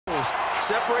tackles.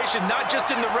 Separation not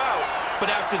just in the route, but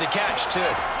after the catch, too.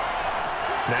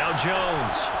 Now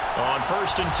Jones on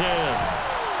 1st and 10.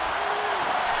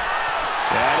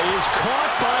 That is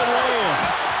caught by Lamb.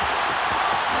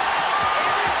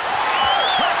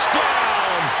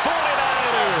 Touchdown,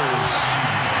 49ers.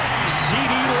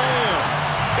 CeeDee Lamb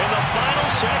in the final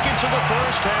seconds of the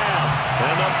first half.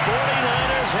 And the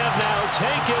 49ers have now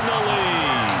taken the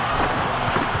lead.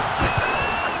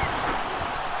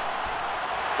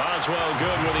 Boswell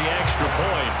good with the extra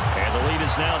point. And the lead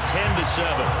is now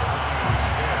 10-7.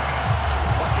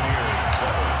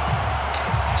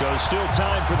 So still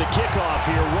time for the kickoff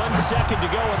here. 1 second to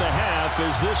go in the half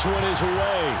as this one is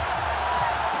away.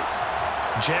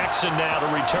 Jackson now to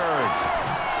return.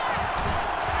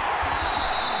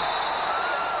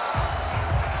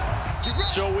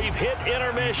 So we've hit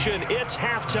intermission. It's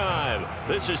halftime.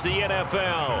 This is the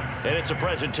NFL, and it's a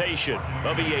presentation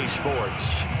of EA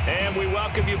Sports. And we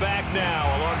welcome you back now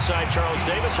alongside Charles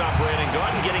Davis, I'm Brandon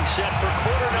Gaudin, getting set for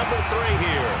quarter number 3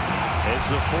 here.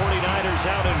 It's the 49ers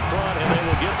out in front, and they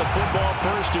will get the football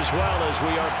first as well as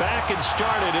we are back and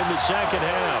started in the second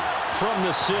half from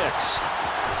the 6.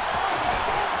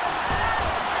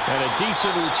 And a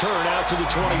decent return out to the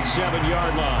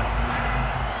 27-yard line.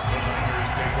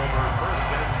 Take over 1st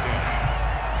and 10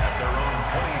 at their own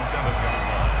 27-yard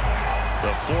line.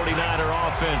 The 49er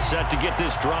offense set to get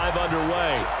this drive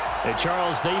underway. Hey,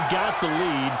 Charles, they've got the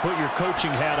lead. Put your coaching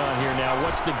hat on here now.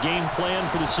 What's the game plan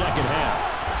for the second half?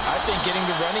 I think getting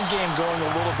the running game going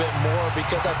a little bit more,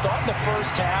 because I thought in the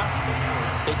first half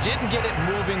they didn't get it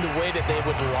moving the way that they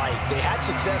would like. They had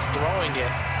success throwing it,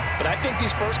 but I think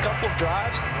these first couple of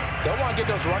drives, they'll want to get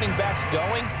those running backs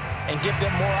going and give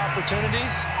them more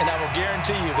opportunities, and I will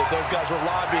guarantee you that those guys were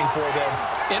lobbying for them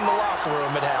in the locker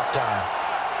room at halftime.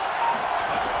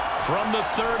 From the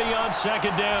 30 on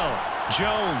 2nd down,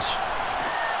 Jones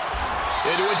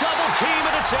into a double team,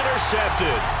 and it's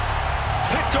intercepted.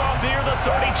 Picked off near the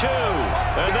 32,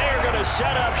 and they are going to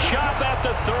set up shop at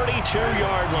the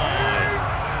 32-yard line.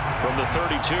 From the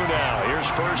 32 now, here's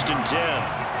 1st and 10.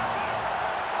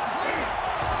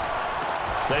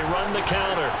 They run the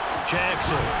counter.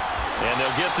 Jackson. And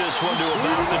they'll get this one to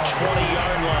about the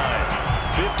 20-yard line.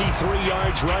 53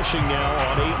 yards rushing now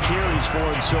on 8 carries for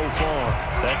him so far.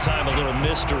 That time a little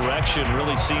misdirection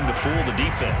really seemed to fool the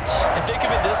defense. And think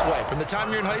of it this way. From the time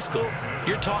you're in high school,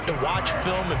 you're taught to watch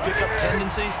film and pick up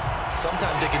tendencies.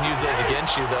 Sometimes they can use those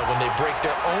against you, though, when they break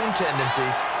their own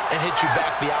tendencies and hit you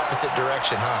back the opposite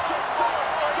direction, huh?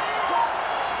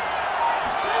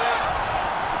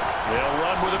 They'll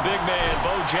run with a big man,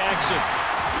 Bo Jackson.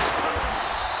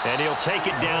 And he'll take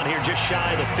it down here just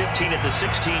shy of the 15 at the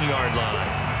 16-yard line.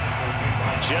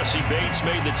 Jesse Bates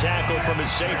made the tackle from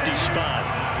his safety spot.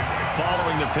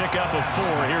 Following the pickup of 4,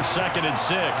 here's 2nd and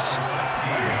 6.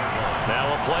 Now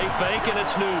a play fake, and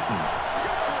it's Newton.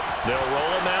 They'll roll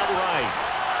him out right.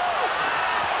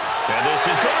 And this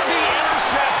is going to be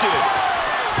intercepted.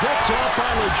 Picked off by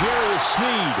L'Jarius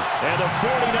Sneed. And the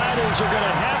 49ers are going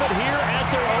to have it here at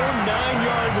their own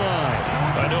 9-yard line.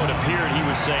 I know it appeared he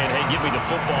was saying, hey, give me the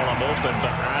football, I'm open, but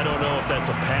I don't know if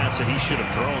that's a pass that he should have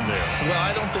thrown there. Well,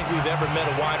 I don't think we've ever met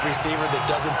a wide receiver that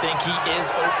doesn't think he is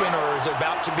open or is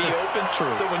about to be open. True.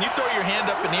 So when you throw your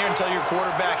hand up in the air and tell your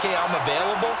quarterback, hey, I'm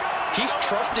available, he's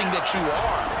trusting that you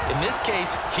are. In this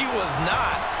case, he was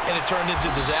not, and it turned into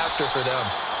disaster for them.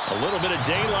 A little bit of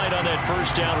daylight on that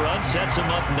first down run sets him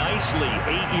up nicely.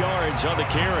 8 yards on the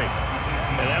carry.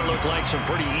 And that looked like some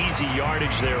pretty easy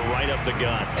yardage there right up the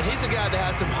gut. And he's a guy that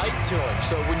has some height to him.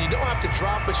 So when you don't have to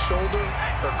drop a shoulder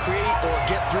or create or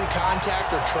get through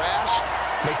contact or trash,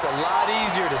 makes it a lot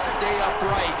easier to stay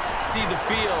upright, see the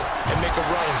field, and make a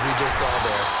run as we just saw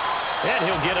there. And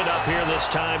he'll get it up here this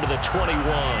time to the 21.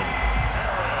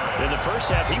 In the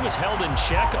first half, he was held in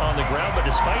check on the ground, but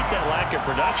despite that lack of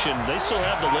production, they still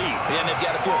have the lead. And they've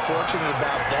got to feel fortunate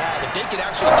about that. If they could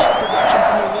actually get production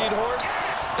from their lead horse,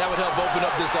 that would help open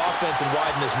up this offense and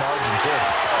widen this margin, too.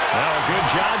 Now a good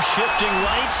job shifting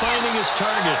right, finding his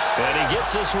target. And he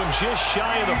gets this one just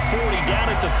shy of the 40,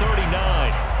 down at the 39.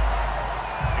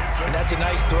 And that's a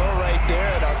nice throw right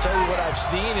there. And I'll tell you what I've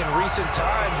seen in recent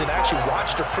times and actually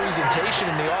watched a presentation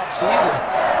in the offseason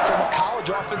from a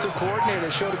college offensive coordinator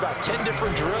that showed about 10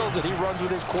 different drills that he runs with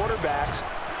his quarterbacks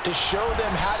to show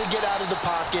them how to get out of the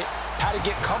pocket, how to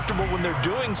get comfortable when they're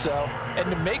doing so, and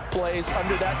to make plays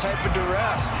under that type of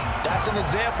duress. That's an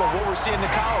example of what we're seeing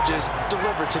the colleges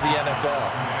deliver to the NFL.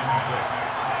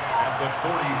 At the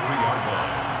 43-yard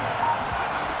line.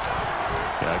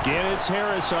 Again, it's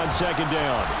Harris on 2nd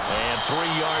down. And 3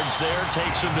 yards there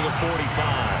takes him to the 45.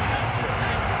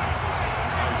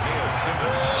 Isaiah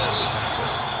Simmons on the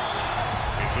tackle.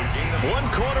 It's a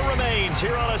 1 quarter remains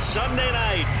here on a Sunday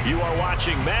night. You are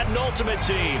watching Madden Ultimate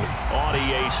Team on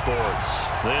EA Sports.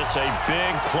 This a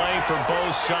big play for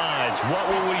both sides. What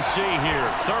will we see here?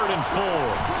 3rd and 4.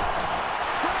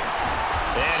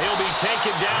 And he'll be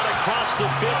taken down across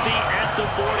the 50 at the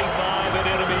 45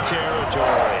 in enemy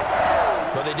territory.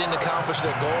 But they didn't accomplish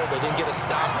their goal. They didn't get a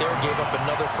stop there, gave up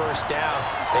another first down.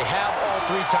 They have all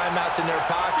 3 timeouts in their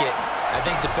pocket. I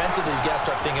think defensively, you got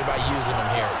to start thinking about using them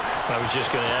here. I was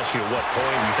just going to ask you at what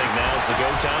point you think now's the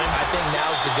go time? I think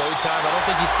now's the go time. I don't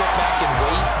think you sit back and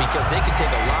wait because they can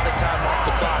take a lot of time off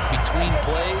the clock between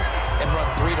plays and run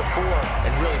 3 to 4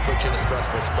 and really put you in a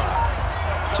stressful spot.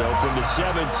 So from the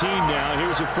 17 now,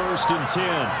 here's a 1st and 10.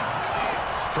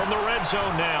 From the red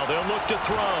zone now, they'll look to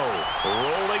throw.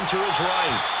 Rolling to his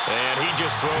right, and he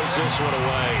just throws this one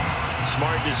away.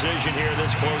 Smart decision here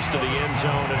this close to the end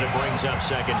zone, and it brings up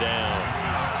 2nd down.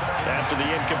 After the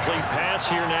incomplete pass,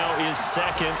 here now is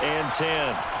 2nd and 10.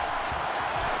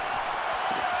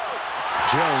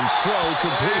 Jones throw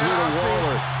complete here to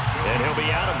Waller. And he'll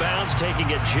be out of bounds, taking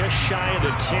it just shy of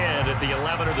the 10 at the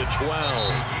 11 or the 12.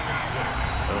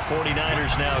 The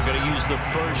 49ers now going to use the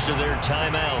first of their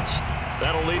timeouts.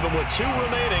 That'll leave them with 2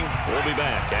 remaining. We'll be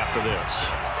back after this.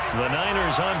 The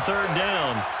Niners on 3rd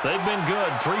down. They've been good,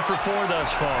 3 for 4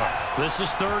 thus far. This is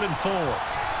 3rd and 4.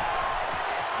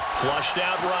 Flushed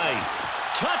out right.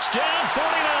 Touchdown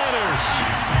 49ers.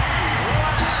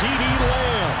 CeeDee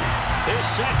Lamb. His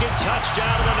 2nd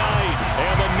touchdown of the night.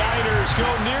 And the Niners go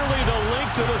nearly the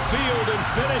length of the field and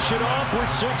finish it off with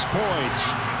 6 points.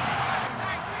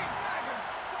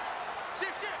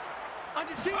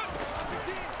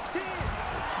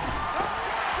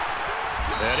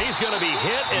 And he's going to be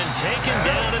hit and taken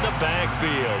down in the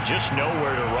backfield. Just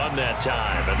nowhere to run that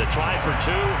time. And the try for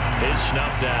 2 is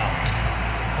snuffed out.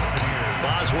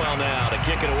 Boswell now to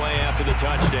kick it away after the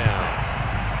touchdown.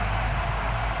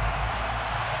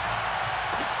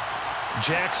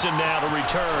 Jackson now to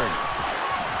return.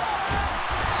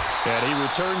 And he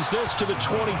returns this to the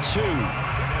 22.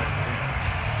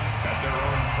 At their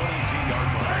own 22-yard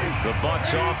line. The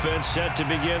Bucs offense set to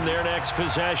begin their next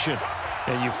possession.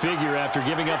 And you figure after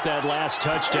giving up that last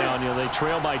touchdown, they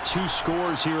trail by 2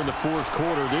 scores here in the 4th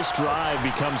quarter. This drive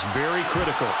becomes very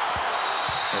critical.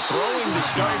 Throwing to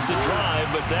start the drive,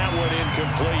 but that one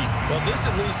incomplete. Well, this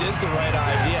at least is the right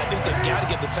idea. I think they've got to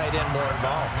get the tight end more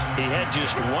involved. He had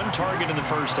just 1 target in the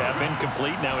first half,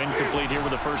 incomplete. Now incomplete here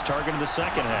with the first target in the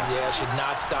second half. Yeah, should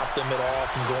not stop them at all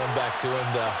from going back to him.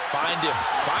 Find him.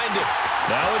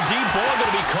 Now a deep ball going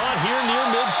to be caught here near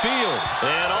midfield.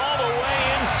 And all the way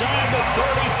inside the 35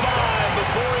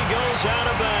 before he goes out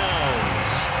of bounds.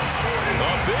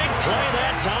 A big play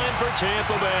that time for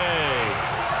Tampa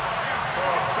Bay.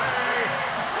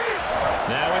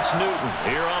 Now it's Newton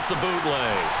here off the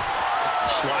bootleg.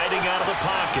 Sliding out of the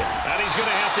pocket. And he's going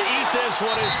to have to eat this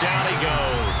one as down he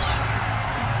goes.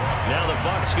 Now the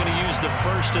Bucs going to use the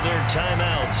first of their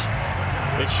timeouts.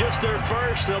 It's just their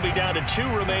first. They'll be down to 2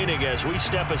 remaining as we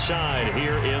step aside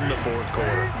here in the 4th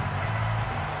quarter.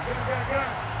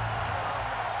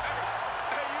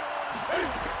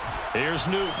 Here's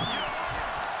Newton.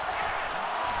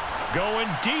 Going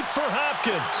deep for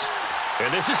Hopkins.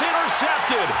 And this is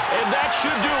intercepted, and that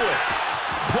should do it.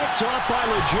 Picked off by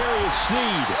L'Jarius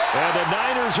Sneed. And the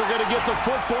Niners are going to get the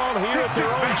football here at their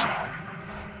own...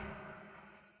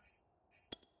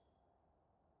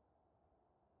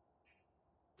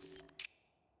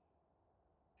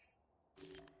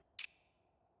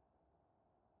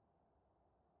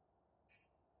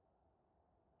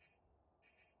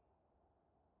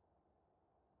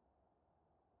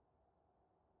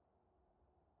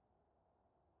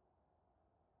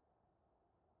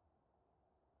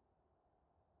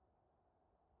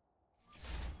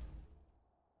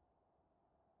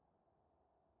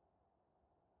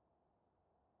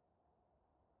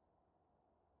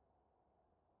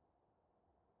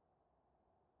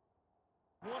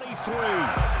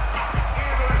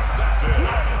 Intercepted.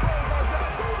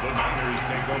 The Niners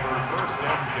take over 1st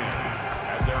and 10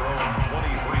 at their own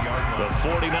 23-yard line. The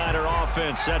 49er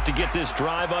offense set to get this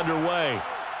drive underway.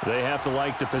 They have to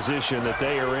like the position that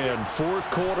they are in. 4th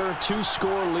quarter,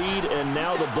 2-score lead, and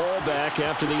now the ball back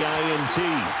after the INT.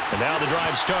 And now the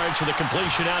drive starts with a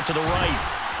completion out to the right.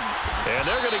 And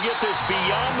they're going to get this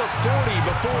beyond the 40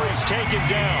 before he's taken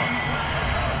down.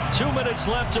 2 minutes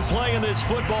left to play in this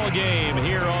football game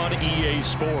here on EA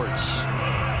Sports.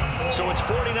 So it's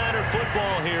 49er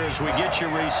football here as we get you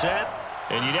reset.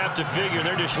 And you'd have to figure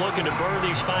they're just looking to burn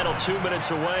these final 2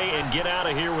 minutes away and get out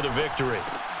of here with a victory.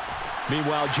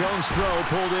 Meanwhile, Jones' throw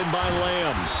pulled in by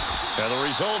Lamb. And the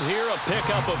result here, a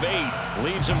pickup of 8.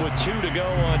 Leaves him with 2 to go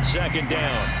on second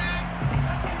down.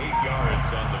 8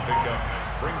 yards on the pickup.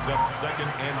 Brings up 2nd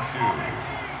and 2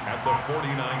 at the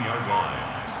 49-yard line.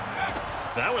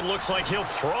 That one looks like he'll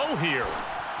throw here.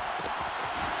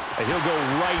 And he'll go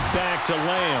right back to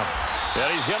Lamb.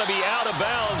 And he's going to be out of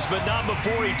bounds, but not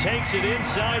before he takes it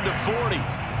inside the 40.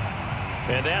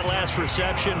 And that last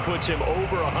reception puts him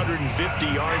over 150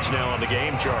 yards now on the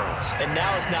game, Charles. And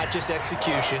now it's not just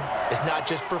execution. It's not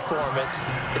just performance.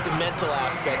 It's a mental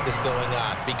aspect that's going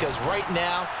on. Because right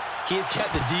now, he's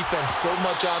got the defense so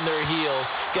much on their heels,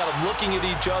 got them looking at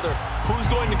each other. Who's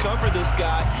going to cover this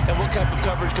guy, and what type of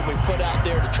coverage can we put out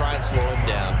there to try and slow him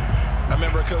down? I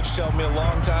remember a coach telling me a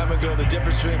long time ago the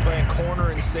difference between playing corner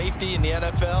and safety in the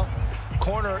NFL.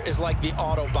 Corner is like the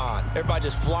Autobahn. Everybody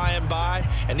just flying by,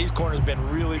 and these corners have been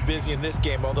really busy in this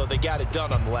game, although they got it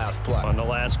done on the last play. On the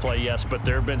last play, yes, but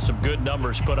there have been some good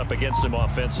numbers put up against them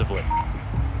offensively.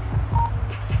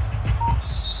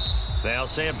 Now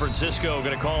San Francisco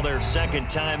going to call their second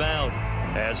timeout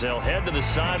as they'll head to the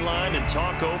sideline and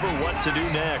talk over what to do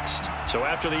next. So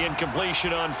after the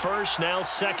incompletion on first, now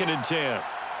 2nd and 10.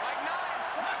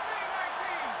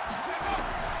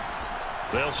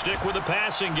 They'll stick with the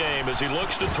passing game as he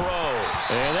looks to throw.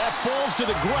 And that falls to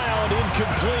the ground,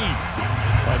 incomplete.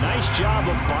 A nice job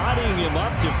of bodying him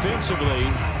up defensively,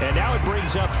 and now it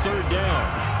brings up 3rd down.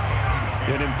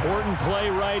 An important play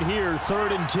right here,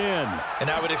 3rd and 10. And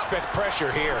I would expect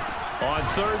pressure here. On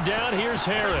 3rd down, here's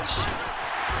Harris.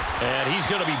 And he's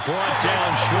going to be brought down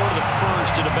short of the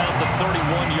first at about the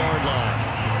 31-yard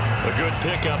line. A good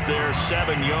pickup there,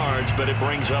 7 yards, but it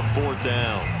brings up 4th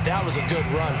down. That was a good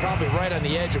run, probably right on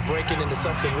the edge of breaking into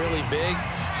something really big.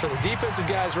 So the defensive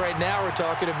guys right now are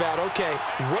talking about, okay,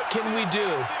 what can we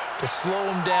do to slow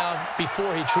him down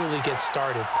before he truly gets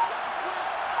started?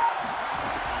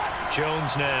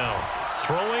 Jones now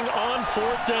throwing on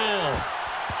 4th down.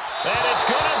 And it's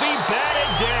going to be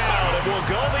batted down, and we'll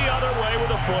go the other way with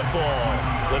the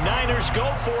football. The Niners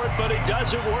go for it, but it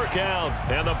doesn't work out.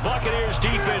 And the Buccaneers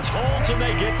defense holds, and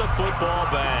they get the football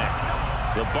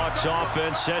back. The Bucs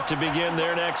offense set to begin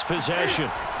their next possession.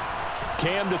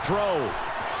 Cam to throw.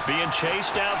 Being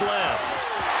chased out left.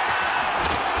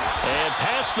 And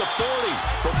past the 40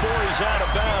 before he's out of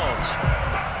bounds.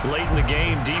 Late in the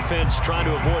game, defense trying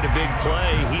to avoid a big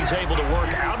play. He's able to work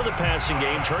out of the passing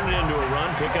game, turn it into a run,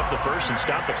 pick up the first, and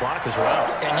stop the clock as well.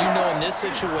 And you know in this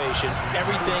situation,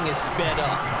 everything is sped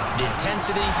up. The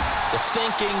intensity, the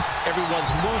thinking, everyone's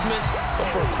movements.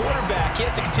 But for a quarterback, he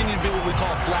has to continue to be what we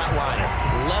call a flatliner.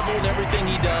 Level in everything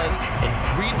he does and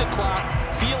read the clock,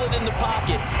 feel it in the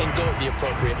pocket, and go at the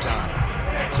appropriate time.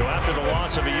 So after the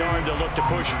loss of a yard, they'll look to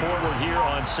push forward here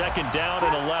on 2nd down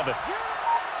and 11.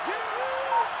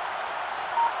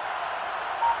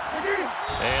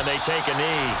 And they take a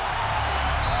knee.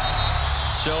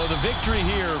 So the victory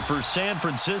here for San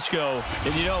Francisco.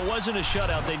 And, you know, it wasn't a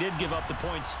shutout. They did give up the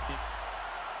points.